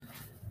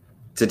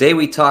Today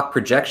we talk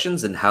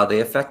projections and how they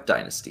affect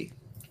Dynasty.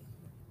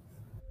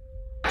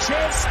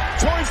 Chance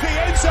towards the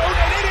end zone,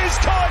 and it is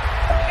caught.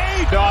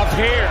 Off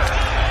here.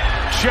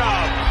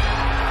 Chubb.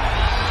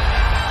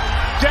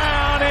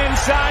 Down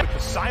inside. With the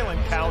silent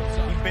count,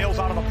 he bails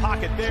out of the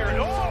pocket there, and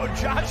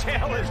Josh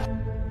Allen.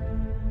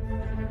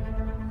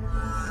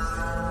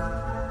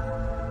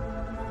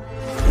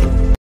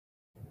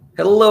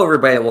 Hello,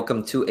 everybody, and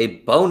welcome to a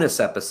bonus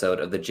episode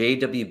of the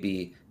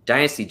JWB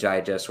Dynasty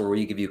Digest, where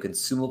we give you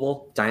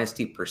consumable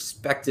Dynasty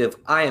perspective.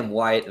 I am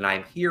Wyatt, and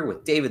I'm here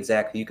with David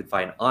Zach, who you can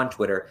find on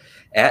Twitter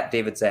at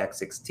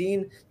DavidZach16.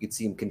 You can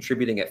see him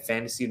contributing at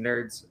Fantasy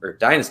Nerds, or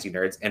Dynasty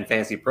Nerds, and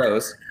Fantasy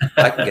Pros.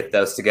 I can get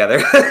those together.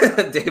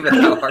 David,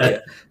 how are you?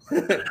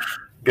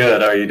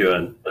 Good. How are you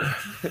doing?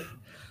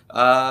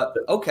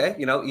 Okay,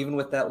 even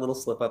with that little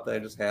slip up that I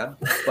just had.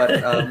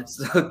 But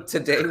so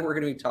today we're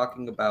going to be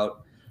talking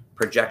about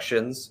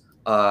projections.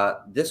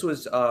 This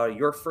was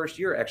your first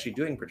year actually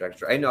doing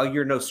projections. I know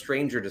you're no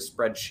stranger to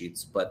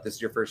spreadsheets, but this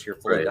is your first year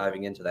fully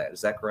diving into that.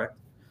 Is that correct?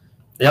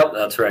 Yep,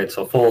 that's right.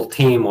 So full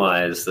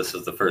team-wise, this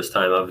is the first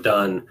time I've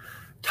done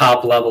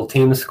top-level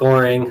team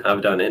scoring.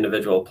 I've done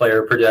individual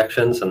player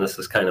projections, and this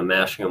is kind of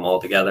mashing them all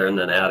together and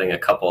then adding a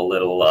couple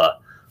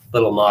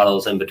little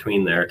models in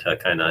between there to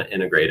kind of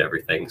integrate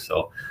everything.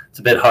 So it's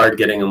a bit hard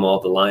getting them all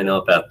to line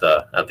up at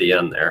the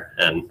end there.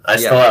 And I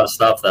still have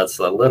stuff that's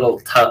a little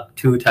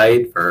too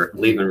tight for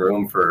leaving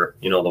room for,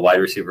 the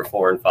wide receiver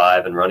 4 and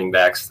 5 and running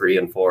backs 3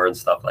 and 4 and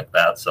stuff like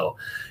that. So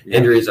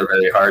injuries are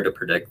very hard to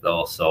predict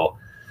though. So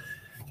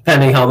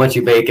depending how much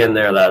you bake in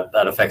there,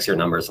 that affects your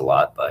numbers a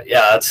lot. But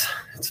yeah,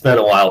 it's been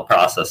a wild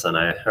process, and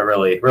I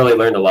really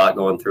learned a lot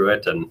going through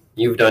it. And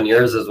you've done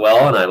yours as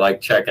well, and I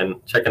like checking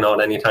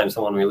out anytime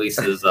someone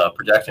releases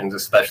projections,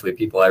 especially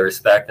people I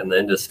respect in the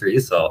industry.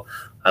 So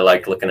I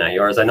like looking at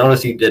yours. I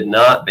noticed you did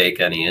not bake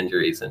any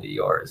injuries into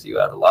yours. You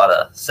had a lot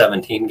of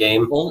 17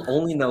 game.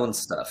 Only known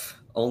stuff.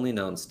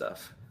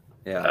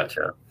 Yeah.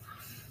 Gotcha.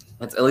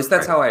 At least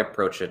that's how I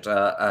approach it.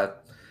 I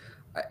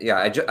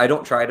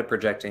don't try to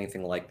project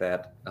anything like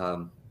that.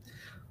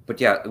 But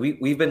yeah,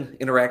 we've been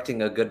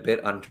interacting a good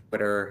bit on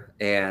Twitter.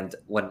 And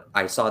when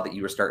I saw that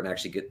you were starting to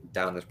actually get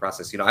down this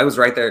process, I was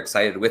right there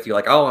excited with you.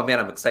 Like, oh man,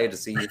 I'm excited to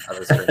see how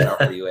this turns out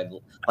for you. And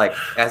like,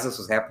 as this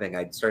was happening,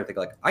 I started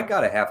thinking like, I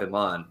got to have him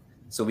on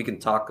so we can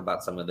talk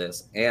about some of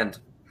this and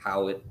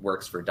how it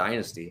works for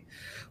Dynasty.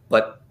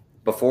 But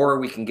before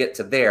we can get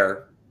to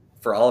there,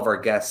 for all of our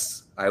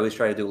guests, I always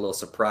try to do a little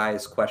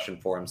surprise question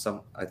for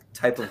them, a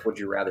type of would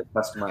you rather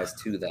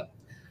customized to them.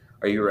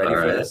 Are you ready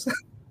for this?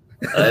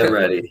 I am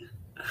ready.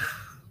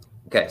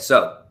 Okay,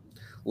 so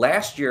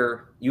last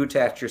year you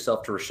attached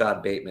yourself to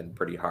Rashad Bateman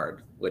pretty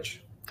hard,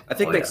 which I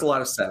think makes a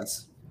lot of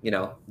sense.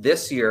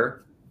 This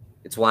year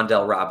it's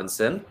Wan'Dale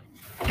Robinson,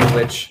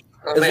 which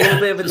is a little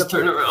bit of a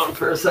turn around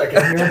for a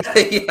second.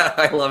 Yeah,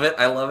 I love it.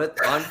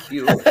 On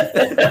cue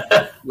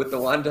with the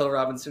Wan'Dale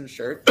Robinson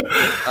shirt.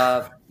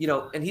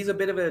 And he's a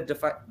bit of a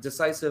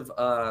decisive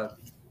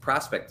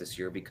prospect this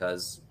year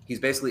because he's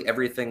basically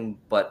everything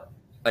but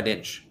an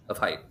inch of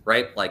height,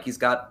 right? Like he's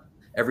got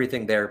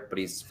everything there, but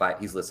he's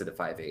listed at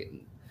 5'8",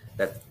 and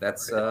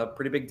that's a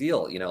pretty big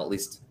deal. At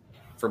least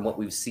from what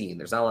we've seen,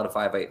 there's not a lot of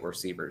 5'8"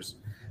 receivers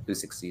who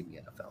succeed in the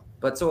NFL.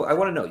 But so I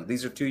want to know,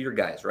 these are two of your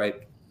guys,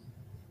 right?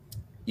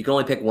 You can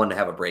only pick one to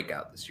have a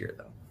breakout this year,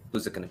 though.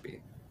 Who's it going to be?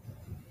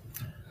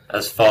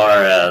 As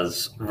far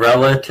as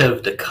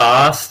relative to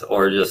cost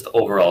or just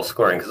overall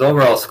scoring? Because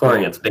overall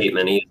scoring, it's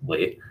Bateman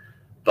easily.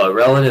 But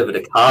relative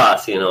to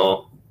cost,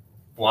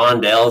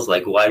 Wan'Dale's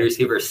like wide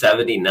receiver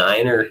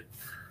 79 or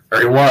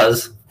he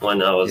was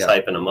when I was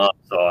hyping him up.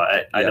 So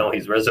I know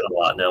he's risen a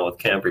lot now with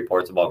camp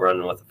reports about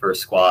running with the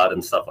first squad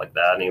and stuff like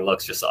that. And he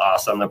looks just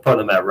awesome. They're putting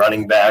him at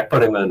running back,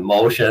 putting him in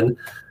motion.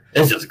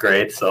 It's just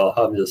great. So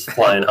I'm just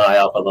flying high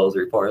off of those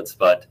reports.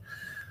 But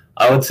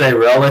I would say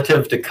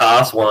relative to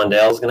cost,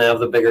 Wan'Dale's going to have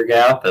the bigger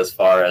gap. As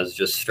far as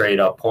just straight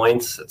up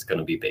points, it's going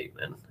to be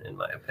Bateman, in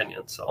my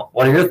opinion. So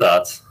what are your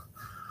thoughts?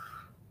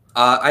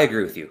 I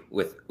agree with you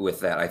with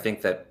that. I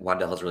think that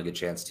Wan'Dale has a really good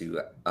chance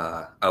to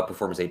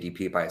outperform his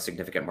ADP by a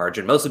significant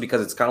margin, mostly because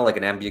it's kind of like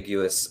an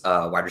ambiguous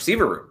wide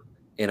receiver room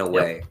in a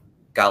way.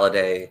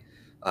 Galladay,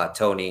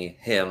 Tony,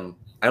 him.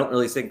 I don't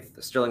really think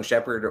Sterling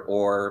Shepard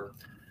or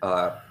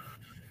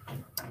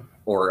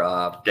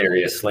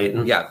Darius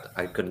Slayton. Yeah,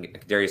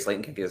 Darius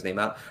Slayton can't get his name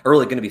out. Are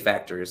really going to be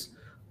factors.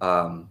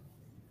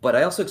 But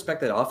I also expect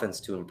that offense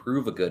to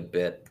improve a good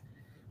bit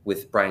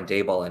with Brian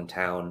Daboll in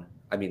town.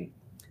 I mean,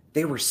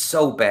 they were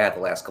so bad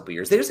the last couple of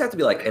years. They just have to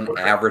be like an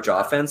average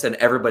offense, and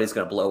everybody's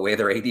going to blow away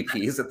their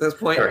ADPs at this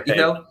point,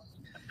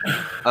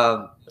 But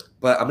I'm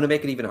going to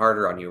make it even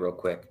harder on you real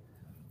quick.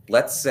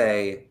 Let's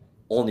say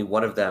only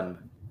one of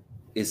them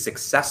is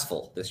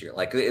successful this year.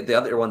 Like the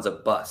other one's a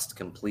bust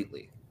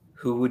completely.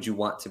 Who would you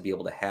want to be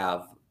able to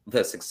have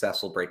the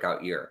successful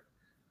breakout year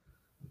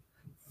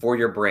for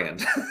your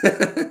brand?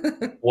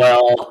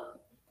 Well,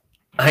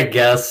 I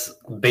guess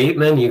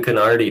Bateman, you can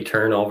already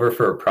turn over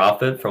for a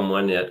profit from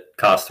when it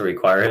costs to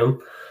require him.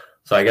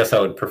 So I guess I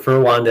would prefer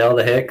Wan'Dale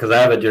to hit because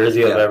I have a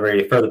jersey of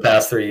for the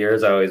past 3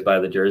 years, I always buy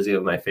the jersey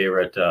of my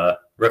favorite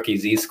rookie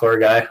Z-score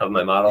guy of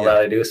my model that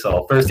I do.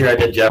 So first year I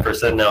did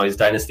Jefferson. Now he's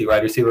Dynasty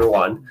wide receiver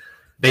 1.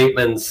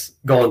 Bateman's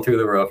going through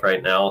the roof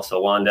right now.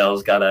 So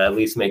Wan'Dale's got to at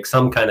least make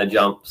some kind of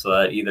jump so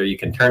that either you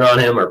can turn on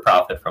him or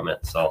profit from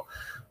it. So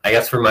I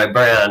guess for my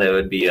brand, it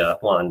would be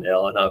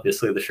Wan'Dale. And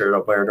obviously the shirt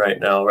I'm wearing right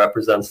now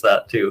represents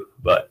that too.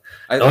 But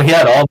he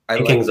had all the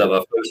makings of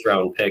a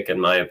first-round pick, in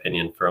my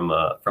opinion, from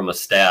a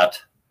stat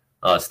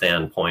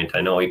standpoint. I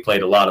know he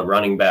played a lot of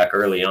running back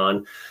early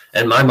on,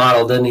 and my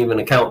model didn't even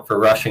account for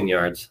rushing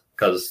yards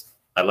because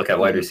I look at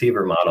wide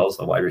receiver models.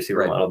 The wide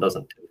receiver model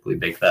doesn't typically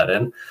bake that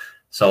in.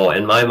 So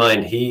in my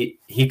mind, he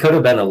could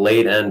have been a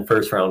late end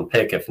first round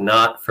pick if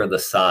not for the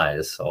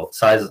size. So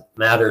size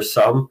matters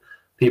some.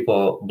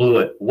 People blew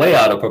it way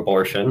out of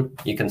proportion.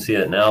 You can see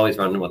it now. He's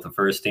running with the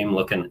first team,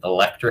 looking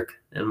electric,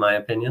 in my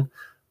opinion.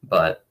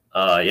 But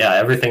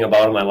everything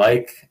about him I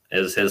like.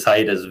 His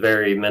height is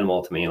very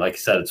minimal to me. Like I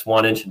said, it's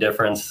 1 inch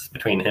difference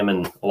between him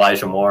and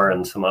Elijah Moore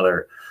and some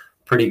other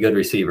pretty good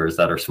receivers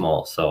that are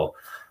small. So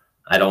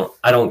I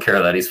don't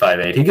care that he's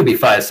 5'8". He could be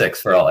 5'6"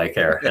 for all I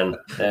care, and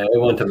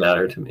it wouldn't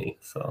matter to me.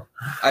 So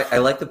I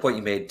like the point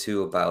you made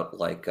too about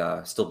like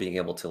still being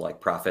able to like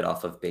profit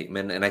off of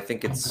Bateman, and I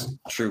think it's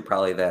true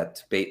probably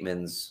that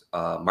Bateman's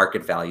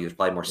market value is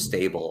probably more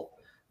stable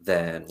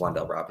than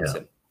Wan'Dale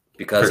Robinson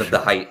because of the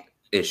height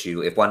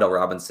issue. If Wan'Dale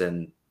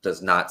Robinson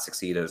does not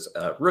succeed as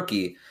a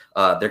rookie,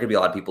 there could be a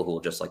lot of people who will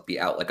just like be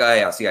out like, oh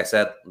yeah, see,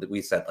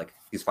 we said like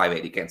he's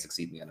 5'8", he can't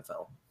succeed in the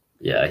NFL.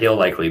 Yeah, he'll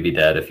likely be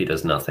dead if he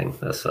does nothing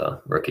this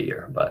rookie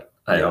year, but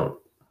I don't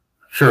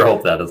sure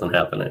hope that doesn't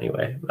happen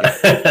anyway.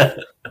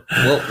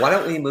 Well, why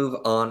don't we move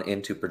on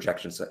into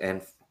projections?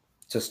 And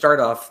to start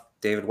off,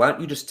 David, why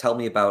don't you just tell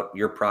me about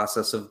your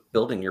process of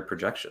building your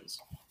projections?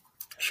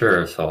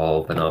 Sure. So I'll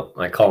open up.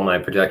 I call my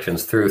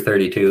projections through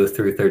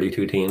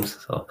 32 teams.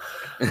 So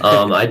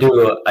I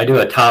do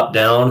a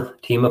top-down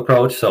team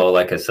approach. So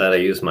like I said, I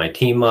use my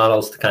team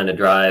models to kind of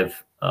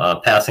drive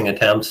passing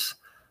attempts,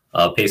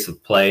 pace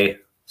of play,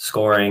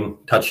 scoring,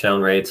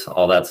 touchdown rates,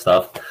 all that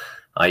stuff.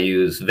 I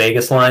use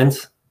Vegas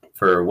lines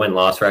for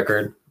win-loss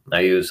record.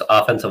 I use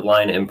offensive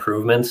line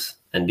improvements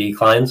and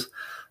declines.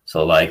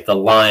 So like the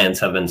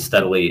Lions have been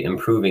steadily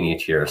improving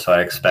each year. So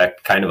I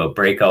expect kind of a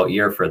breakout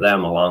year for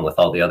them along with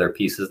all the other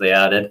pieces they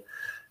added.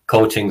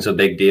 Coaching's a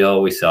big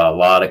deal. We saw a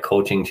lot of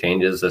coaching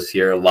changes this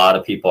year. A lot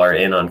of people are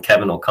in on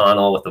Kevin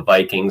O'Connell with the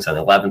Vikings and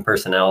 11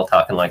 personnel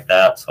talking like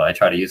that. So I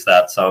try to use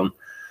that some.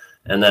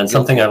 And then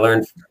something I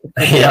learned,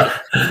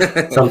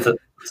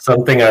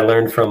 something I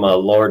learned from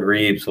Lord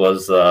Reeves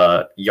was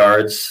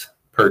yards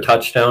per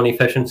touchdown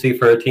efficiency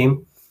for a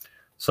team.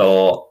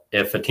 So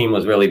if a team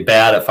was really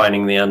bad at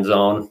finding the end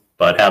zone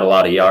but had a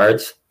lot of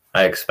yards,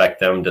 I expect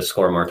them to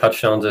score more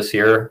touchdowns this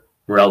year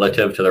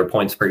relative to their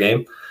points per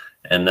game.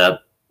 And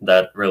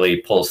that really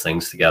pulls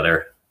things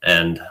together.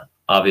 And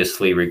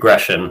obviously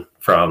regression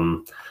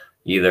from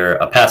either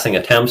a passing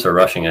attempts or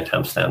rushing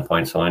attempt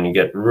standpoint. So when you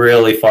get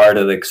really far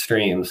to the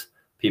extremes,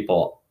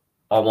 people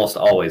almost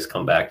always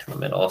come back to the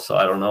middle. So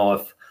I don't know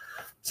if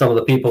some of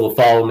the people who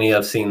follow me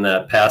have seen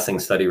that passing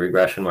study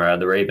regression where I had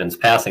the Ravens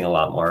passing a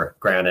lot more.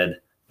 Granted,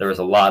 there was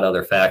a lot of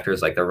other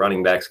factors like their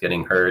running backs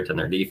getting hurt and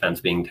their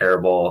defense being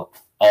terrible,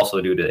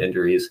 also due to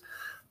injuries.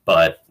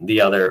 But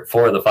the other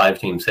 4 of the 5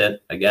 teams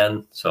hit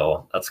again.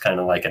 So that's kind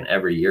of like an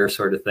every year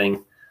sort of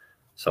thing.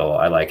 So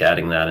I like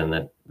adding that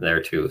in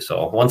there too.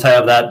 So once I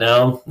have that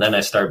down, then I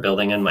start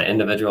building in my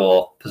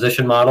individual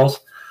position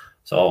models.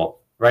 So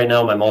right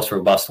now, my most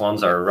robust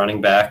ones are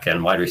running back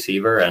and wide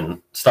receiver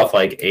and stuff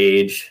like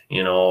age,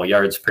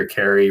 yards per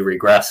carry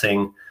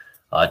regressing,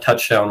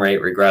 touchdown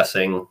rate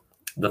regressing.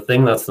 The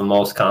thing that's the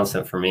most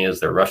constant for me is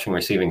their rushing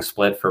receiving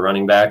split for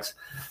running backs.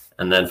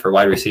 And then for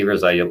wide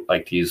receivers, I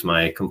like to use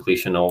my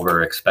completion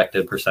over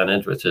expected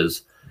percentage, which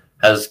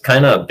has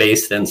kind of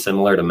based in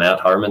similar to Matt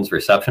Harmon's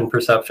reception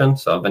perception.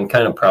 So I've been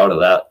kind of proud of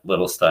that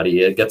little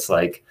study. It gets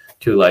like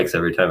 2 likes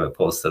every time I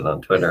post it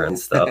on Twitter and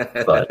stuff.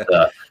 But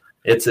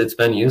it's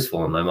been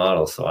useful in my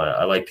model. So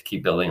I like to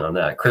keep building on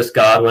that. Chris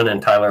Godwin and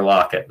Tyler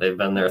Lockett, they've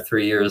been there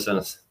 3 years in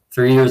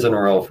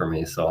a row for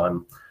me. So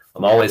I'm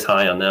always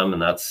high on them,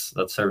 and that's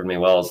served me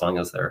well as long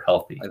as they're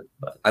healthy.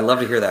 I love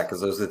to hear that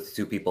because those are the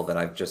 2 people that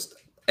I've just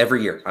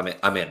every year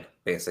I'm in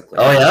basically.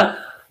 Oh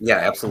yeah. Yeah,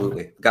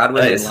 absolutely.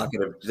 Godwin and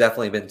Lockett have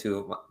definitely been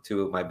two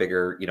of my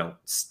bigger,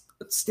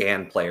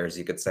 stand players,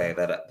 you could say,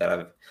 that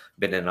I've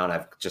been in on.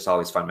 I've just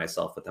always find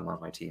myself with them on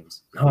my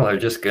teams. Oh, they're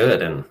just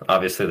good. And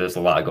obviously there's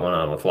a lot going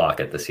on with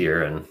Lockett this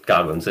year and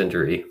Godwin's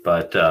injury.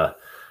 But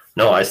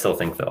no, I still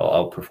think they'll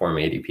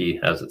outperform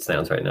ADP as it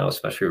stands right now,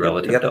 especially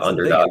relative to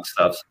underdog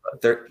stuff.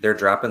 But they're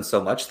dropping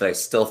so much that I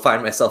still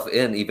find myself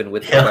in, even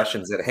with the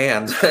questions at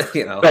hand.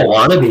 Don't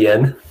want to be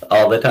in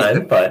all the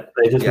time, but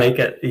they just make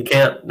it. You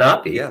can't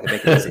not be. Yeah, they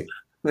make it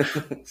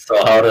easy.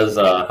 So how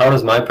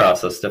does my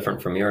process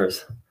different from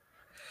yours?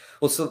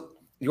 Well, so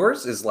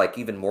yours is like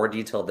even more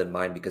detailed than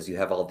mine because you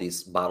have all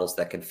these models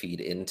that can feed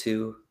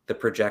into the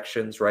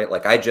projections, right?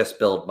 Like I just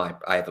build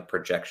I have a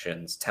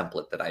projections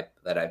template that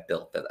I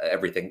built that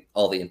everything,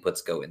 all the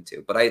inputs go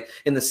into. But I,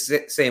 in the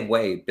same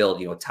way,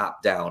 build,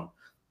 top down,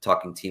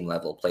 talking team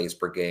level plays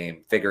per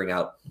game, figuring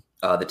out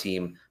the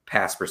team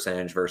pass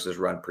percentage versus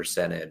run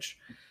percentage,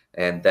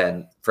 and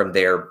then from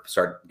there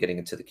start getting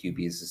into the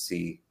QBs to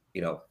see,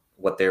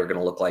 what they're going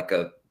to look like.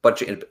 A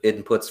bunch of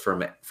inputs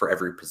for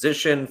every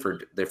position,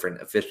 for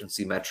different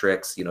efficiency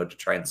metrics, to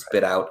try and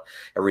spit out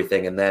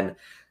everything. And then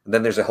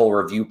there's a whole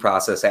review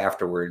process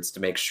afterwards to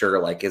make sure,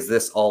 like, is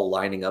this all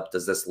lining up?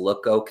 Does this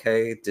look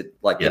okay? Did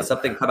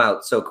something come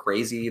out so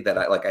crazy that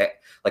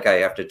I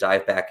have to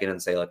dive back in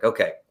and say, like,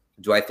 okay,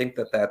 do I think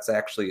that that's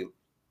actually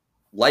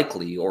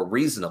likely or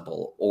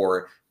reasonable,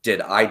 or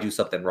did I do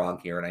something wrong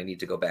here and I need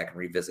to go back and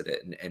revisit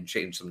it and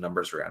change some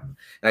numbers around?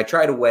 And I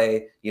try to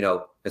weigh,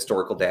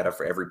 historical data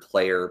for every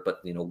player, but,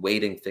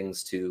 weighting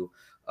things to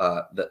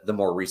the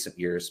more recent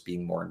years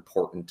being more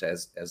important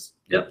as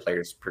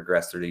players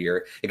progress through the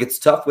year. It gets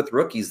tough with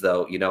rookies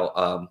though,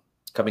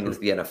 coming into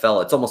the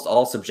NFL. It's almost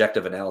all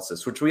subjective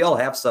analysis, which we all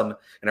have some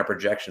in our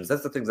projections.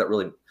 That's the things that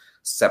really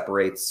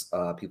separates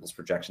people's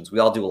projections. We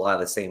all do a lot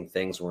of the same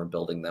things when we're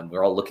building them.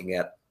 We're all looking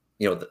at,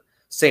 the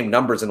same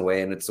numbers in a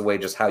way, and it's the way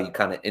just how you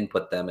kind of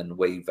input them and the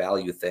way you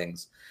value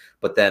things.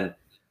 But then,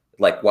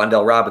 like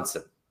Wan'Dale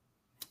Robinson,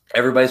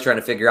 everybody's trying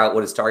to figure out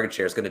what his target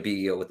share is going to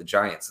be with the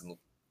Giants, and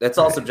that's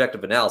all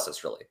subjective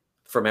analysis, really,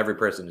 from every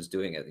person who's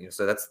doing it.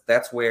 So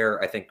that's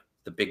where I think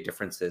the big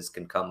differences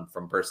can come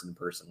from person to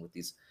person with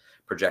these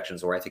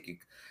projections, where I think you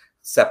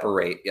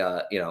separate,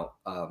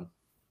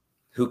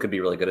 who could be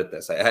really good at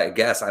this. I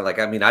guess I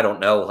don't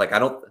know. Like, I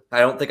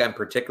don't think I'm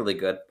particularly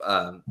good.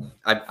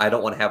 I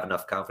don't want to have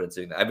enough confidence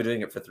doing that. I've been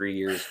doing it for 3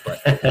 years,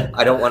 but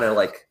I don't want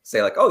to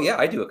say oh yeah,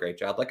 I do a great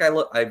job. Like I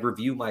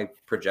review my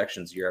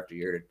projections year after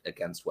year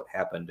against what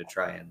happened to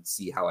try and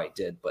see how I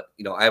did. But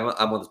I'm one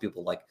of those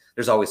people, like,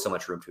 there's always so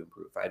much room to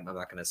improve. I'm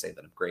not going to say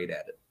that I'm great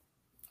at it.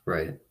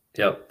 Right.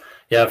 Yep.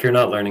 Yeah. If you're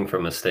not learning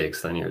from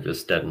mistakes, then you're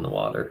just dead in the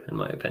water, in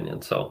my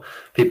opinion. So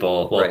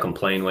people will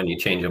complain when you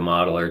change a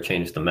model or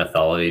change the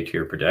methodology to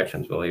your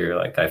projections. Well, you're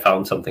like, I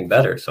found something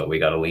better, so we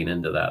got to lean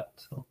into that.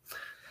 So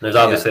there's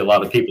obviously a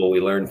lot of people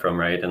we learn from,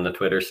 right, in the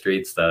Twitter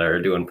streets that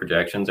are doing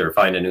projections or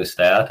find a new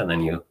stat, and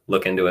then you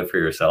look into it for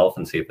yourself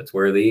and see if it's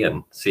worthy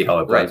and see how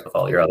it plays with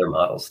all your other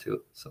models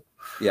too. So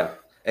yeah,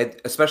 and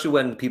especially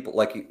when people,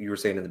 like you were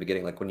saying in the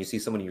beginning, like when you see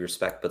someone you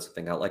respect put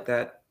something out like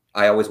that,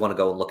 I always want to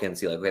go and look and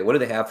see, like, okay, what do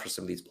they have for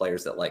some of these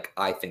players that, like,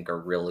 I think are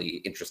really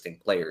interesting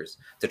players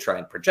to try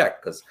and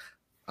project, because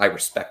I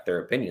respect their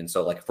opinion.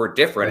 So, like, if we're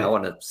different, I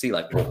want to see,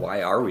 like, well,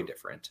 why are we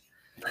different?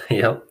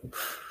 Yep.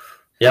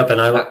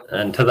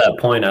 And to that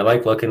point, I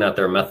like looking at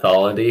their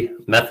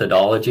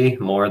methodology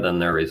more than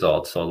their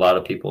results. So a lot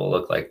of people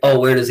look like, oh,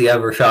 where does he have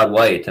Rachaad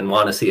White, and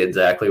want to see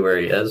exactly where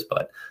he is,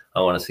 but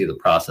I want to see the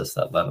process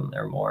that led him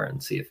there more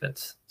and see if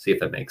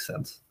it makes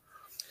sense.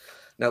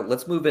 Now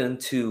let's move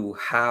into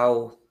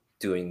how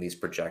doing these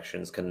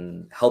projections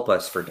can help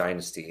us for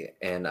Dynasty.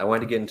 And I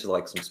wanted to get into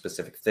like some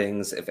specific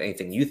things, if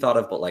anything you thought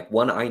of, but like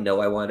one I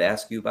know I wanted to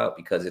ask you about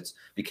because it's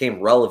became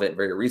relevant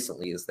very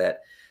recently, is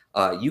that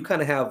you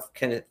kind of have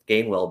Kenneth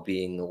Gainwell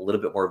being a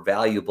little bit more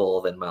valuable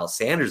than Miles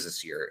Sanders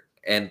this year.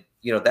 And,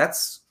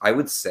 that's, I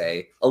would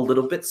say, a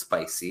little bit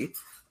spicy.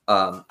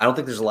 I don't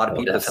think there's a lot of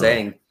people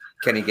saying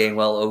Kenny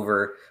Gainwell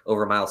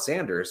over Miles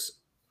Sanders,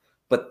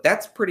 but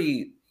that's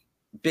pretty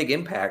big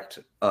impact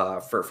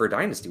for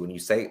Dynasty when you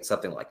say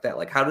something like that.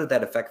 Like, how did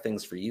that affect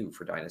things for you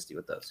for Dynasty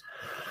with those?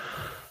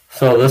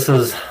 So this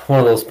is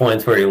one of those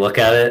points where you look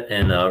at it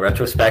in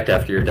retrospect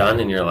after you're done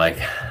and you're like,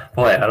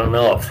 boy, I don't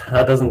know,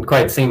 that doesn't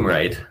quite seem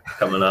right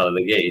coming out of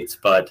the gates.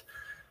 But,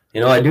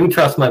 I do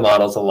trust my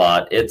models a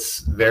lot. It's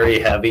very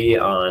heavy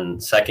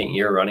on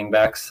second-year running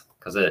backs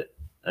because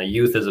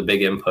youth is a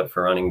big input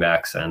for running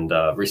backs, and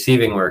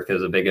receiving work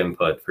is a big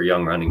input for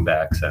young running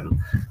backs. And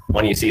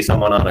when you see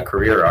someone on a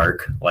career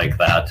arc like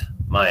that,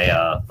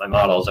 my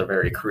models are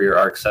very career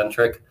arc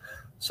centric.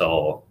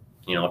 So,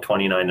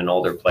 29 and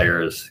older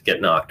players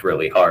get knocked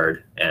really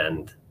hard,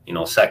 and,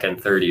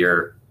 second, third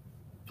year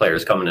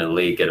players coming into the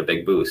league get a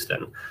big boost.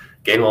 And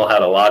Gainwell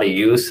had a lot of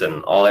use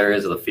in all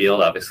areas of the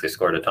field, obviously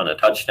scored a ton of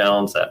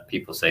touchdowns that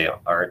people say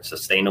aren't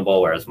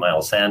sustainable, whereas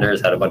Miles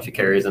Sanders had a bunch of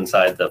carries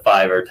inside the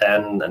 5 or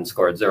 10 and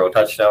scored 0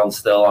 touchdowns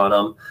still on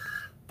them.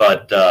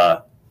 But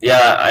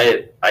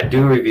I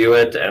do review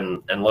it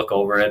and look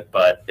over it,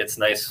 but it's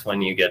nice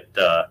when you get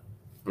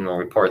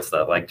reports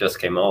that like just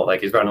came out,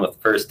 like he's running with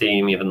the first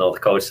team, even though the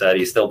coach said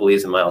he still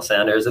believes in Miles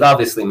Sanders. It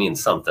obviously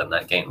means something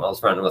that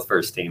Gainwell's running with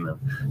first team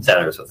and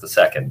Sanders with the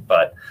second.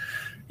 But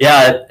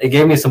yeah, it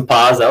gave me some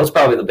pause. That was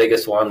probably the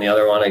biggest one. The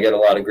other one I get a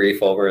lot of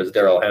grief over is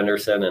Darrell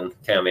Henderson and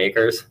Cam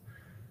Akers.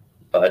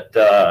 But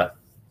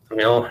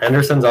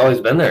Henderson's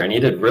always been there, and he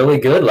did really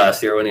good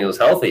last year when he was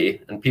healthy,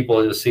 and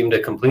people just seem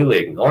to completely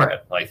ignore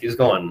it. Like, he's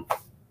going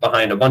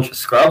behind a bunch of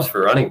scrubs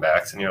for running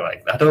backs, and you're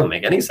like, that doesn't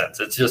make any sense.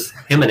 It's just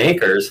him and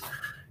Akers,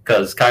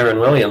 because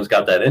Kyron Williams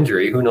got that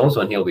injury. Who knows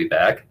when he'll be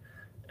back?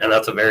 and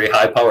that's a very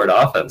high-powered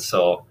offense.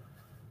 So,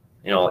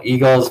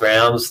 Eagles,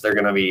 Rams, they're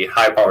going to be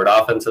high-powered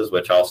offenses,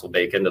 which also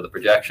bake into the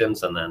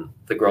projections, and then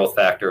the growth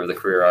factor of the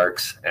career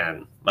arcs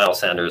and Miles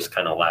Sanders'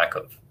 kind of lack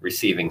of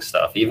receiving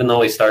stuff. Even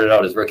though he started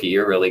out his rookie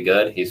year really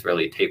good, he's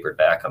really tapered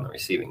back on the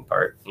receiving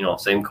part.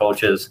 Same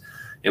coaches,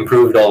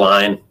 improved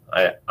O-line.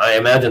 I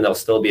imagine there'll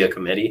still be a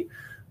committee,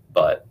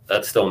 but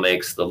that still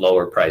makes the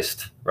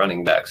lower-priced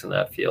running backs in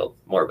that field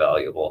more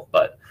valuable.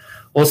 But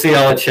we'll see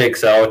how it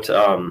shakes out.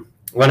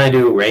 When I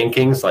do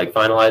rankings, like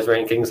finalized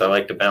rankings, I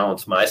like to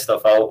balance my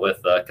stuff out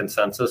with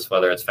consensus,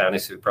 whether it's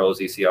Fantasy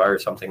Pros, ECR, or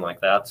something like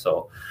that.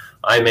 So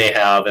I may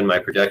have in my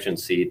projection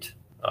seat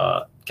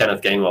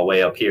Kenneth Gainwell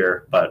way up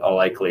here, but I'll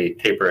likely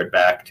taper it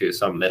back to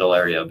some middle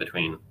area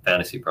between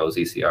Fantasy Pros,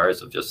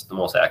 ECRs of just the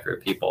most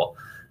accurate people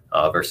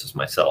versus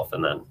myself.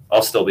 And then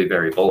I'll still be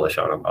very bullish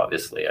on him.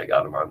 Obviously, I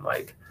got him on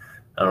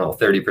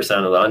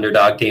 30% of the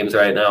underdog teams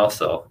right now.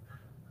 So,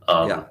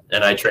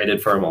 and I traded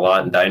for him a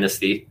lot in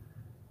Dynasty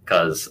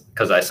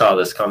because I saw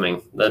this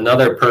coming.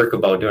 Another perk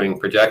about doing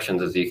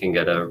projections is you can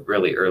get a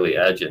really early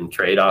edge in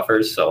trade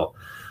offers. So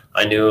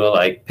I knew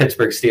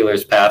Pittsburgh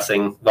Steelers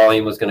passing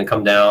volume was going to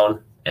come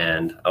down,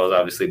 and I was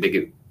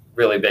obviously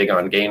really big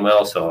on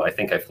Gainwell. So I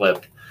think I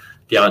flipped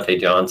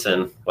Deontay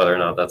Johnson, whether or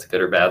not that's a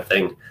good or bad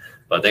thing.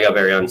 But they got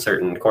very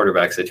uncertain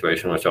quarterback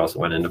situation, which also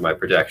went into my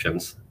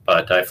projections.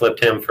 But I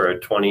flipped him for a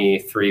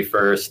 23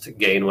 first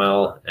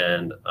Gainwell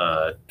and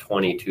a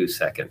 22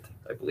 second,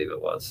 I believe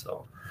it was.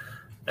 So.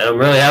 And I'm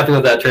really happy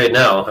with that trade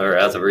now, or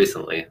as of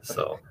recently.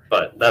 So,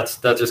 but that's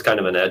just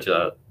kind of an edge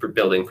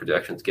building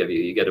projections give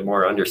you. You get a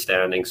more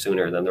understanding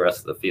sooner than the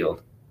rest of the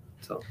field.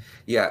 So,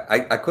 yeah,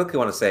 I quickly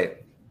want to say,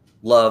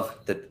 love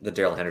the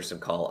Darrell Henderson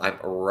call. I'm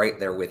right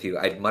there with you.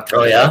 I'd much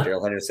rather have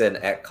Darrell Henderson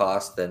at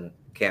cost than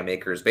Cam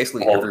Akers,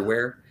 basically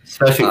everywhere.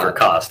 Especially for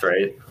cost,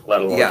 right?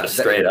 Let alone just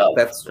straight up.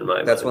 That's one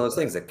of those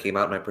things that came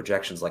out in my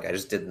projections. I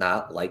just did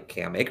not like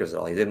Cam Akers at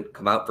all. He didn't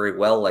come out very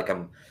well.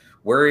 I'm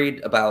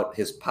worried about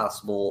his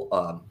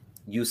possible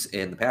use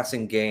in the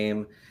passing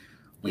game.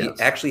 We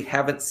actually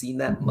haven't seen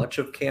that much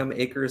of Cam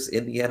Akers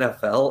in the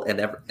NFL,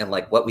 and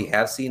what we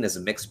have seen is a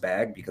mixed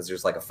bag because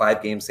there's a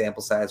 5-game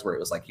sample size where it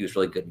was he was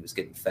really good and he was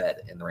getting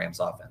fed in the Rams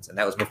offense, and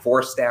that was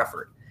before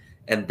Stafford.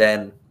 And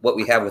then what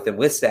we have with him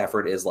with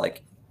Stafford is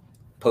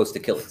post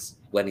Achilles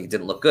when he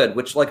didn't look good,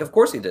 which of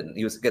course he didn't.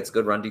 He gets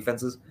good run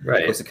defenses,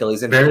 right? Post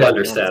Achilles, very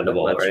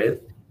understandable,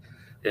 right?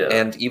 Yeah.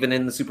 And even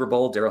in the Super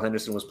Bowl, Darrell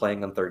Henderson was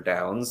playing on third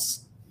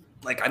downs.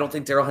 I don't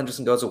think Darrell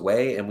Henderson goes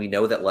away, and we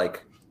know that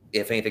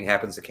if anything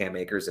happens to Cam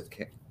Akers,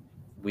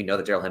 we know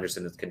that Darrell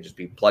Henderson can just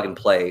be plug and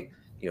play,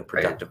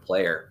 productive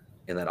player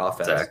in that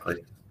offense. Exactly.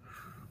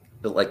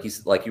 But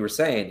like you were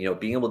saying,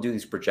 being able to do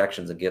these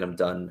projections and get them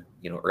done,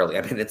 early.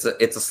 I mean, it's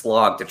a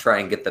slog to try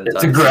and get them done.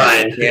 It's a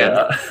grind.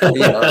 Yeah.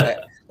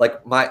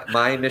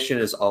 My mission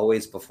is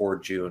always before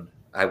June.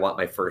 I want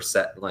my first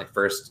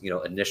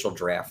initial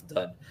draft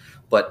done.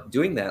 But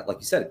doing that, like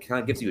you said, it kind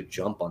of gives you a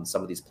jump on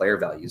some of these player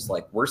values.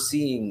 We're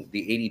seeing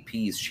the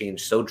ADPs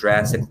change so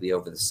drastically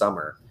over the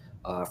summer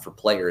for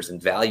players,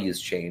 and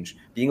values change.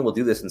 Being able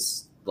to do this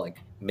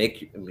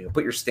and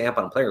put your stamp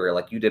on a player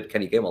like you did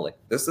Kenny Gainwell.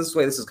 This is the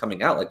way this is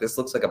coming out. This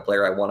looks like a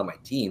player I want on my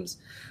teams,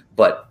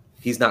 but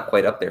he's not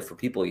quite up there for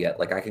people yet.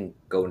 I can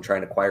go and try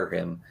and acquire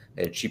him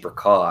at a cheaper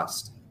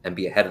cost and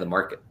be ahead of the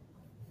market.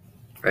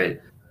 Right.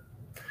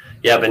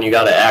 Yeah, but you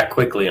got to act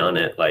quickly on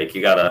it.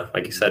 You got to,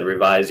 like you said,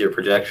 revise your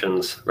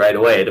projections right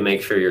away to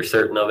make sure you're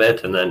certain of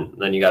it, and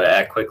then you got to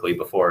act quickly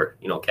before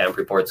camp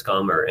reports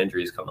come or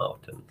injuries come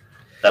out, and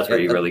that's where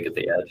you really get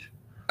the edge.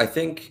 I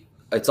think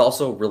it's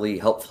also really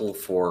helpful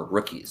for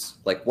rookies.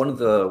 One of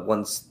the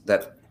ones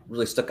that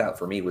really stuck out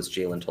for me was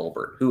Jalen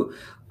Tolbert, who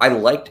I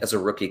liked as a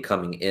rookie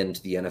coming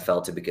into the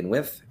NFL to begin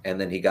with, and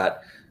then he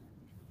got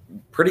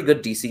pretty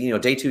good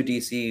DC, day 2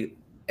 DC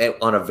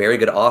on a very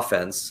good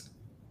offense.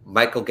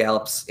 Michael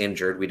Gallup's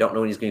injured. We don't know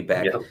when he's going to be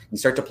back. Yep. You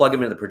start to plug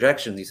him into the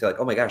projections. You say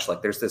oh my gosh,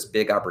 there's this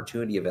big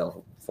opportunity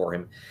available for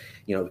him,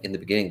 in the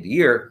beginning of the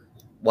year.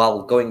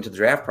 While going into the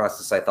draft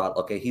process, I thought,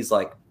 okay, he's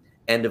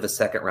end of a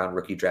second round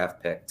rookie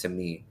draft pick to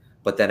me.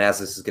 But then as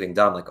this is getting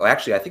done,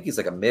 actually, I think he's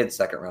a mid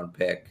second round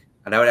pick.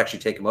 And I would actually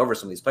take him over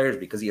some of these players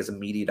because he has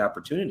immediate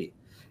opportunity.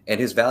 And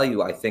his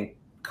value, I think,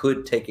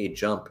 could take a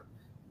jump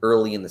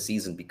early in the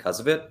season because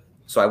of it.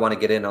 So I want to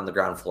get in on the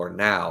ground floor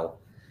now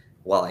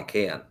while I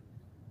can.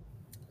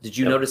 Did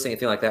you notice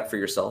anything like that for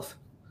yourself?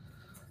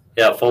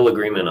 Yeah, full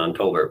agreement on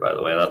Tolbert, by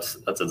the the way.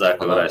 That's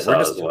exactly what I saw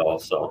as well.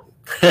 So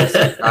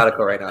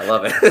article right now. I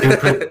love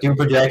it. do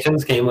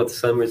projections came with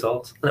some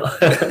results? No.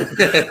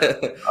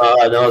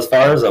 No, as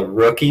far as a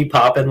rookie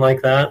popping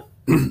like that,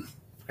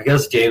 I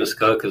guess James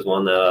Cook is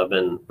one that I've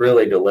been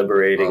really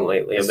deliberating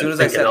lately. As soon as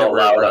I said that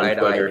word,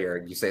 I hear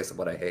you say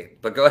what I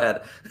hate. But go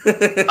ahead.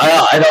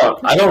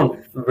 I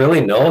don't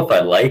really know if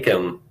I like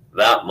him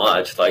that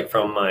much.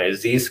 From my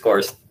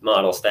Z-score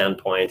model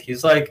standpoint,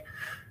 he's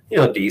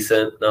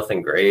decent,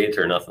 nothing great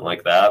or nothing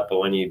like that. But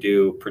when you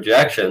do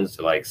projections,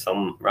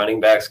 some running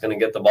back's going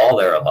to get the ball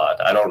there a lot.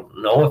 I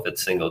don't know if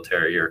it's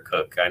Singletary or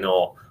Cook. I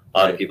know A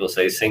lot of people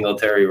say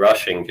Singletary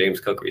rushing, James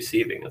Cook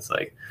receiving. It's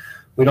like,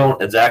 we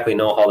don't exactly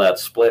know how that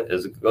split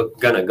is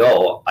going to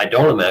go. I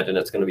don't imagine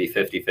it's going to be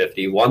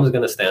 50-50. One's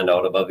going to stand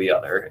out above the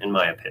other, in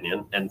my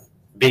opinion. And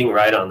being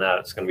right on that,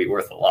 it's going to be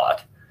worth a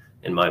lot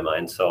in my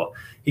mind. So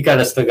he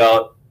kind of stuck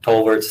out.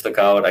 Tolbert stuck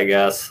out, I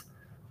guess.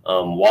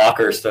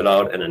 Walker stood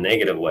out in a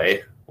negative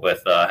way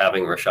with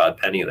having Rashad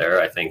Penny there.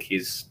 I think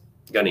he's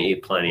going to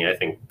eat plenty. I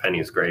think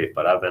Penny's great,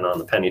 but I've been on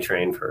the Penny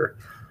train for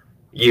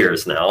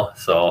years now.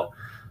 So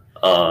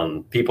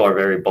people are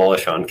very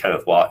bullish on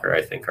Kenneth Walker,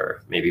 I think,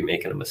 are maybe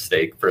making a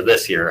mistake for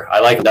this year. I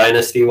like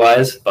dynasty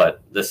wise,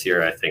 but this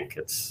year I think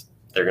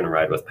they're going to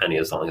ride with Penny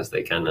as long as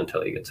they can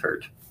until he gets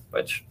hurt,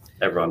 which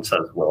everyone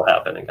says will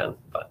happen again.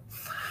 But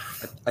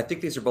I think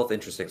these are both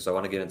interesting, so I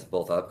want to get into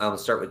both. I'm going to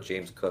start with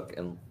James Cook.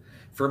 And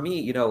for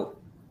me,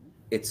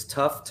 it's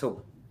tough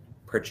to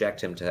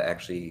project him to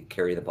actually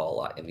carry the ball a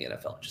lot in the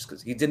NFL, just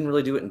because he didn't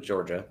really do it in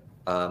Georgia.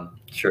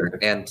 Sure.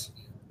 And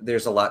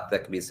there's a lot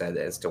that can be said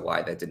as to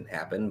why that didn't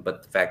happen.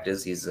 But the fact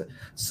is, he's a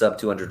sub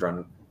 200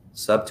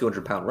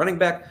 pound running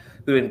back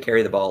who didn't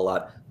carry the ball a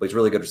lot, but he's a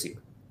really good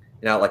receiver.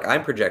 Now, like,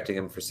 I'm projecting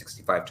him for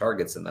 65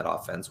 targets in that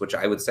offense, which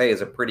I would say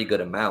is a pretty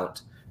good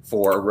amount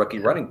for a rookie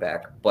running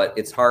back. But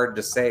it's hard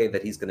to say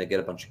that he's going to get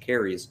a bunch of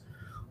carries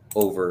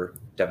over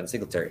Devin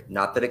Singletary.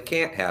 Not that it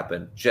can't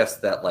happen,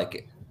 just that,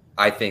 like,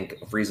 I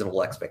think of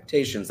reasonable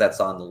expectations,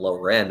 that's on the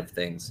lower end of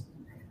things.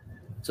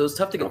 So it's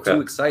tough to get too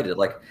excited.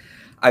 Like,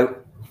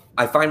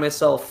 I find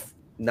myself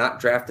not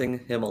drafting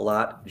him a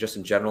lot just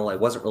in general. I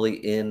wasn't really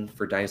in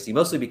for Dynasty,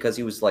 mostly because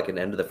he was like an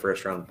end of the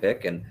first round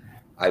pick, and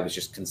I was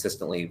just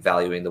consistently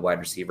valuing the wide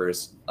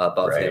receivers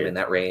above him in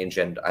that range.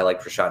 And I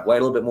like Rachaad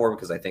White a little bit more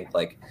because I think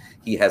like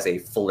he has a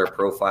fuller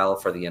profile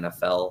for the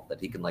NFL, that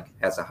he can like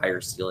has a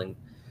higher ceiling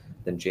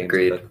than James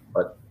Cook.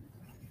 But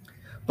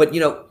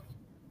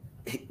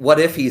what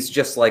if he's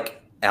just like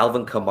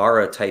Alvin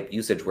Kamara type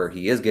usage, where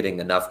he is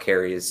getting enough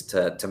carries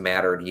to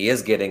matter, and he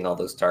is getting all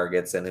those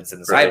targets, and it's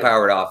an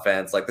high-powered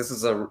offense. Like, this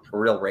is a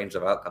real range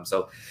of outcomes.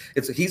 So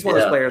he's one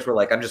of those players where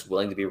like I'm just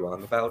willing to be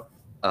wrong about,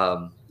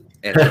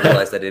 and I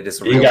realize that it is.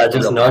 You got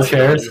just no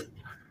shares,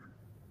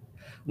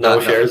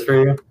 no shares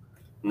for you.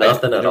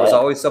 Nothing at all. There was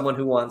always someone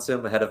who wants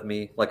him ahead of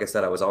me. Like I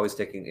said, I was always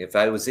taking. If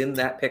I was in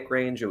that pick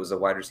range, it was a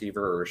wide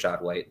receiver or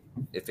Rachaad White.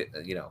 If it,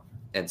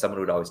 and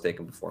someone would always take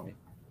him before me.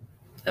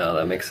 Oh,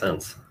 that makes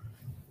sense.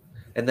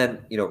 And then,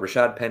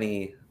 Rashad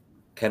Penny,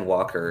 Ken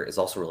Walker is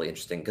also really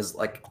interesting because,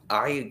 like,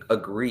 I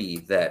agree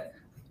that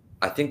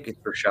I think it's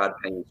Rashad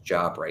Penny's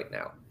job right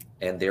now,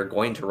 and they're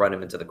going to run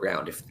him into the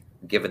ground if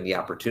given the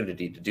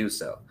opportunity to do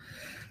so.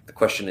 The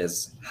question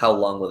is, how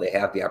long will they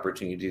have the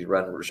opportunity to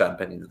run Rashad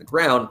Penny into the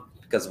ground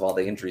because of all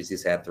the injuries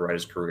he's had throughout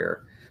his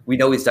career? We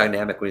know he's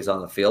dynamic when he's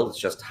on the field. It's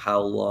just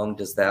how long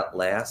does that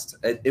last?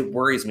 It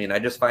worries me, and I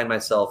just find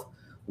myself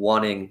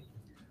wanting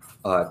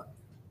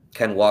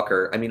Ken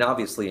Walker, I mean,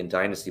 obviously in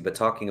Dynasty, but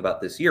talking about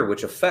this year,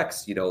 which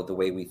affects, the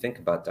way we think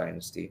about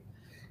Dynasty,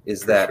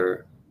 is that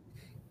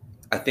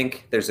I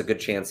think there's a good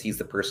chance he's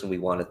the person we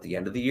want at the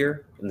end of the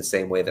year, in the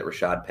same way that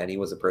Rashad Penny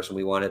was the person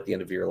we wanted at the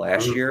end of the year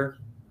last year.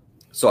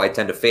 So I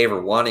tend to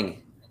favor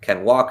wanting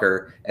Ken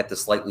Walker at the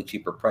slightly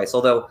cheaper price,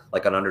 although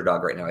like on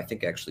Underdog right now, I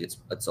think actually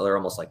they're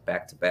almost like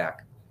back to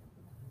back.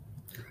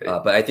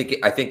 But I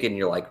think in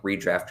your like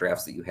redraft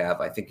drafts that you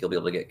have, I think you'll be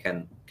able to get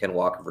Ken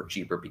Walker for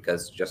cheaper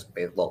because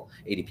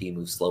ADP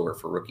moves slower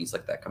for rookies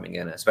like that coming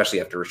in,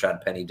 especially after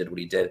Rashad Penny did what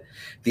he did at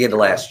the end of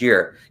last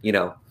year,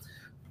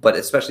 But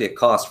especially at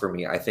cost for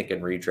me, I think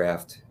in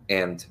redraft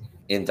and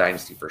in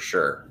Dynasty for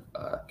sure,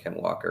 Ken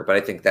Walker. But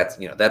I think that's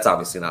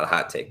obviously not a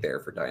hot take there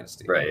for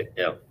Dynasty. Right.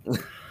 Yep.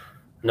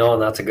 No,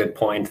 and that's a good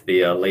point.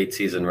 The late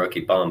season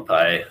rookie bump.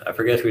 I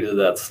forget who did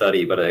that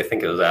study, but I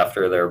think it was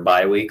after their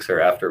bye weeks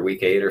or after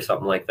week 8 or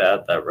something like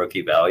that. That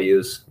rookie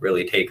values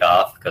really take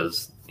off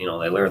because they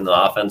learn the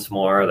offense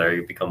more,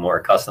 they become more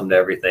accustomed to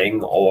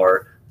everything,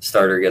 or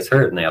starter gets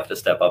hurt and they have to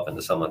step up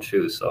into someone's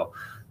shoes. So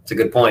it's a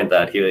good point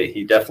that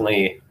he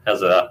definitely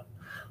has a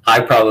high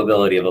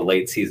probability of a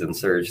late season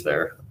surge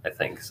there, I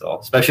think. So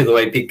especially the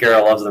way Pete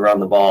Carroll loves to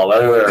run the ball,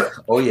 whether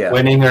they're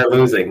winning or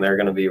losing, they're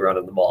going to be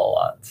running the ball a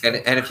lot. So.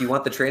 And if you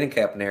want the training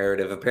camp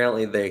narrative,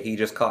 apparently he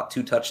just caught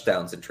 2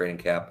 touchdowns in training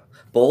camp,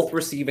 both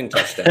receiving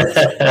touchdowns.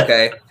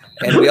 Okay,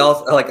 and we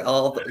all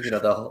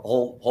the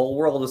whole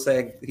world was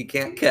saying he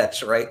can't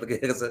catch, right?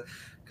 Because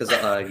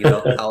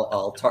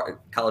how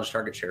college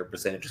target share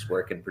percentages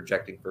work and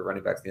projecting for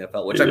running backs in the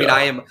NFL. Which I mean,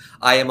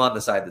 I am on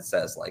the side that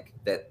says like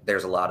that.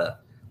 There's a lot of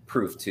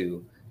proof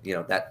to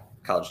that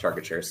college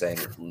target share saying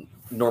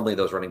normally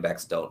those running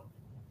backs don't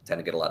tend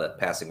to get a lot of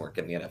passing work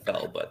in the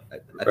NFL. But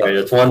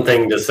it's one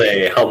thing to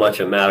say how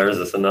much it matters.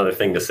 It's another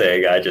thing to say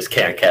a guy just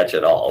can't catch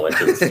at all, which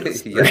is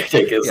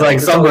ridiculous. Like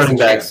some running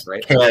backs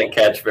can't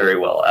catch very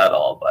well at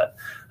all, but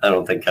I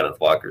don't think Kenneth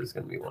Walker is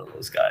going to be one of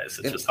those guys.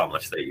 It's just how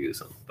much they use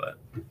him. But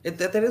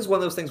that is one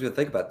of those things we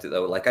think about too,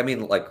 though. Like, I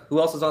mean, like who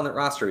else is on that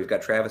roster? We've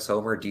got Travis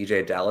Homer,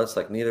 DJ Dallas.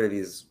 Like neither of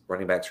these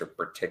running backs are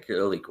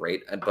particularly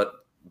great, but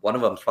one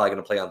of them is probably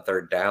going to play on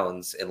third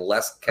downs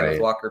unless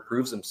Kenneth Walker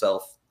proves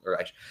himself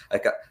or I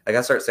got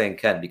to start saying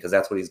Ken because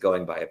that's what he's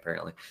going by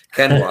apparently.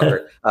 Ken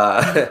Walker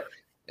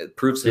it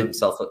proves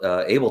himself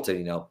able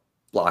to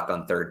block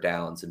on third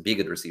downs and be a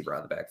good receiver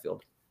on the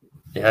backfield.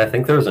 Yeah, I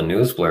think there was a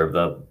news blurb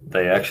that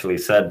they actually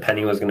said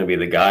Penny was going to be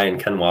the guy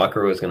and Ken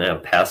Walker was going to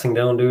have passing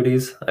down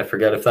duties. I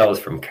forget if that was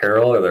from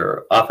Carroll or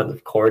their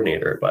offensive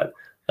coordinator, but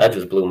that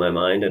just blew my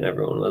mind, and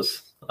everyone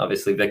was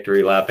obviously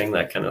victory lapping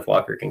that Kenneth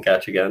Walker can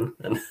catch again.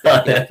 And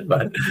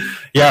but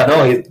yeah,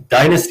 no,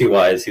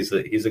 dynasty-wise, he's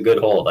a good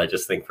hold. I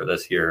just think for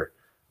this year,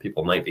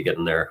 people might be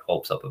getting their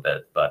hopes up a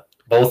bit, but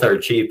both are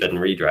cheap and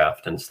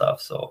redraft and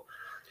stuff, so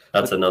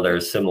that's another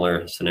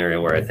similar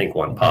scenario where I think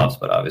one pops,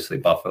 but obviously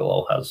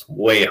Buffalo has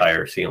way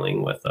higher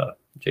ceiling with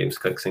James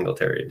Cook,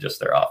 Singletary,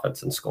 just their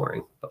offense and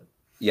scoring. But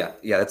yeah,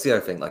 that's the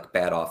other thing, like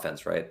bad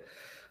offense, right?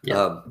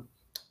 Yeah.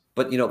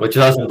 But which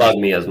doesn't bug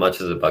me as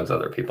much as it bugs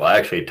other people. I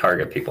actually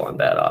target people on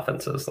bad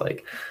offenses.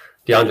 Like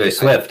DeAndre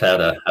Swift had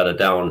a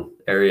down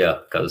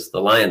area because the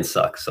Lions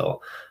suck.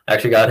 So I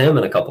actually got him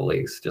in a couple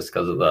leagues just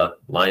because of the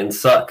Lions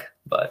suck.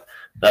 But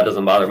that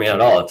doesn't bother me at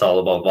all. It's all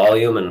about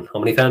volume and how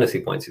many fantasy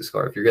points you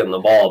score. If you're getting the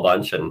ball a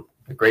bunch and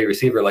a great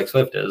receiver like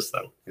Swift is,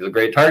 then he's a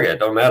great target.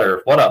 Don't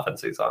matter what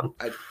offense he's on.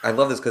 I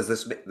love this because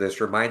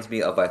this reminds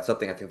me of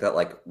something I think that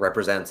like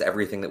represents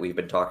everything that we've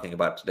been talking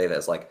about today.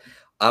 That's like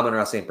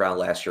Amon-Ra St. Brown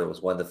last year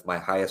was one of my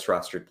highest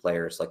rostered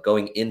players, like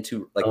going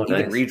into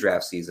even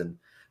redraft season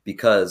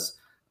because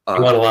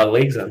you won a lot of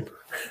leagues then.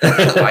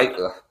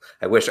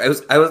 I wish I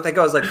was like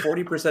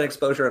 40%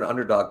 exposure on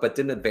underdog, but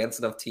didn't advance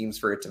enough teams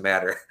for it to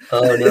matter.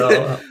 Oh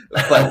no!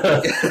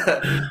 But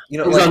he's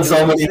on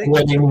so many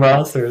winning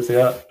rosters.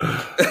 Yeah.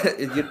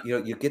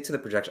 You get to the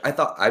projection.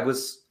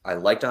 I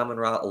liked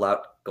Amon-Ra a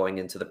lot going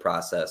into the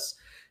process.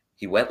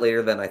 He went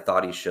later than I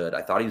thought he should.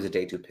 I thought he was a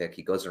day 2 pick.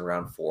 He goes in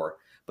round 4,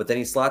 but then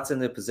he slots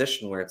into a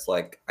position where it's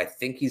like I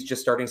think he's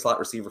just starting slot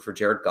receiver for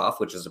Jared Goff,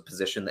 which is a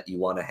position that you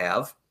want to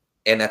have.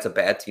 And that's a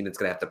bad team that's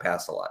going to have to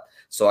pass a lot.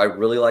 So I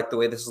really like the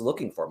way this is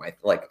looking for him.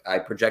 I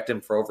project him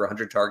for over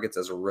 100 targets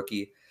as a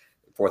rookie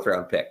 4th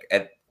round pick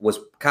and was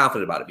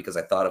confident about it because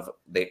I thought of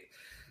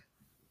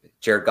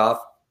Jared Goff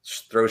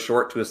throws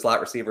short to a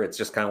slot receiver. It's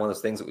just kind of one of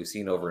those things that we've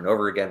seen over and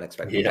over again,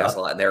 expecting to pass a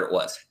lot. And there it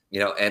was,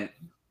 and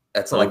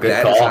that's like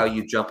that is how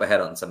you jump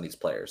ahead on some of these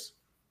players.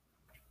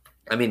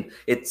 I mean,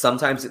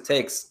 sometimes it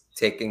takes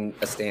taking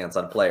a stance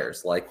on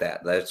players like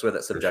that. That's where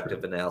that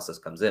subjective analysis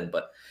comes in,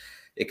 but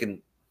it can,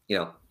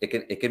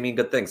 it can mean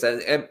good things.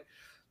 And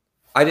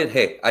I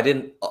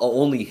didn't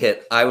only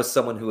hit. I was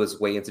someone who was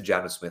way into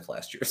Jonnu Smith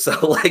last year.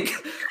 So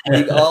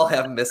we all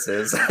have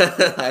misses.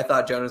 I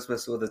thought Jonnu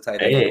Smith was the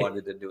tight end he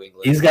wanted in New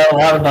England. He's got a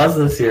lot of buzz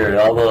this year.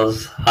 All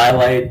those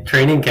highlight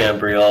training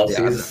camp reels.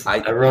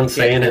 Yeah, everyone's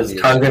saying his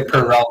target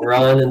per route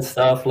run and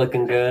stuff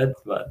looking good.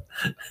 But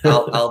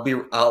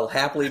I'll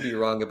happily be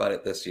wrong about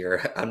it this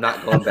year. I'm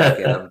not going back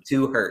in. I'm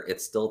too hurt.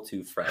 It's still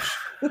too fresh.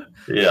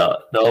 Yeah.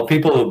 No,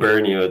 people who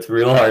burn you, it's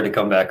real hard to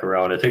come back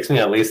around. It takes me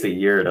at least a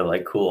year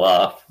to cool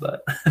off,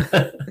 but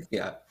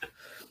yeah.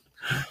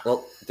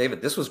 Well,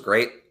 David, this was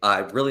great. I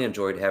really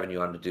enjoyed having you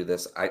on to do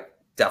this. I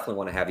definitely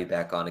want to have you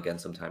back on again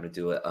sometime to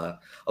do a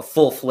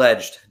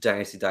full-fledged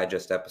Dynasty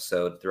Digest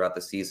episode throughout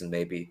the season,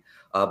 maybe.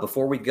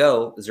 Before we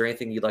go, is there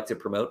anything you'd like to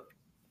promote?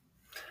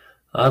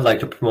 I'd like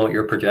to promote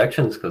your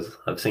projections because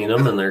I've seen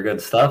them and they're good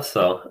stuff.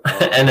 So,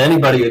 and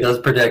anybody who does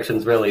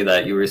projections really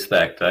that you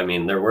respect, I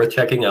mean, they're worth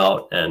checking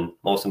out. And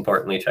most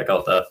importantly, check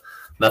out the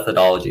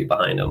methodology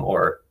behind them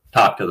or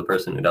talk to the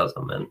person who does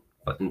them and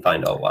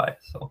find out why.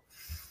 So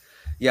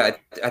yeah,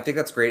 I think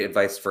that's great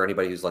advice for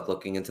anybody who's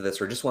looking into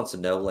this or just wants to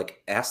know,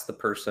 ask the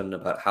person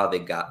about how they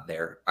got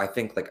there. I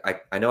think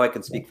I know I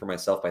can speak for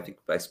myself, but I think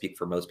I speak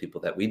for most people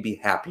that we'd be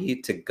happy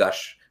to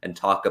gush and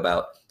talk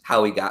about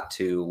how we got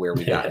to where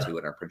we got to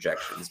in our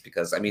projections,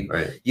 because I mean,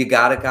 you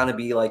got to kind of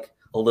be a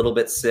little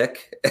bit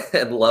sick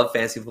and love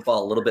fantasy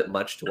football a little bit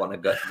much to want to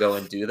go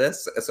and do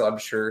this. So I'm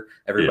sure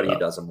everybody who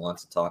doesn't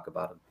wants to talk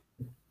about them.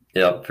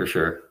 Yeah, for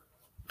sure.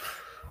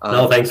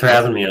 No, thanks for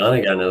having me on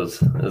again.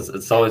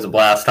 It's always a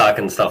blast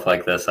talking stuff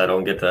like this. I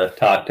don't get to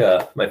talk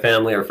to my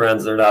family or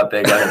friends. They're not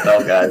big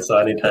NFL guys. So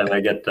anytime I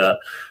get to,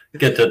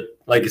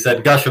 like you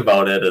said, gush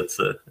about it, it's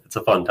a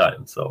fun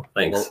time. So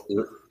thanks.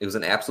 Well, it was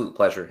an absolute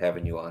pleasure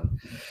having you on.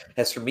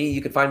 As for me, you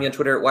can find me on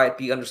Twitter at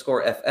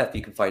WyattB_FF.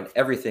 You can find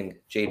everything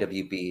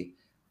JWB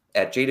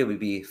at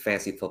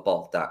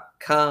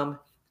jwbfantasyfootball.com.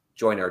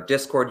 Join our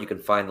Discord. You can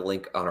find the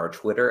link on our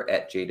Twitter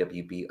at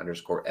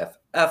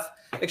JWB_FF.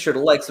 Make sure to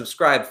like,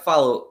 subscribe,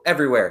 follow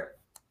everywhere.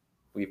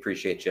 We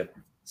appreciate you.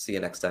 See you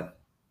next time.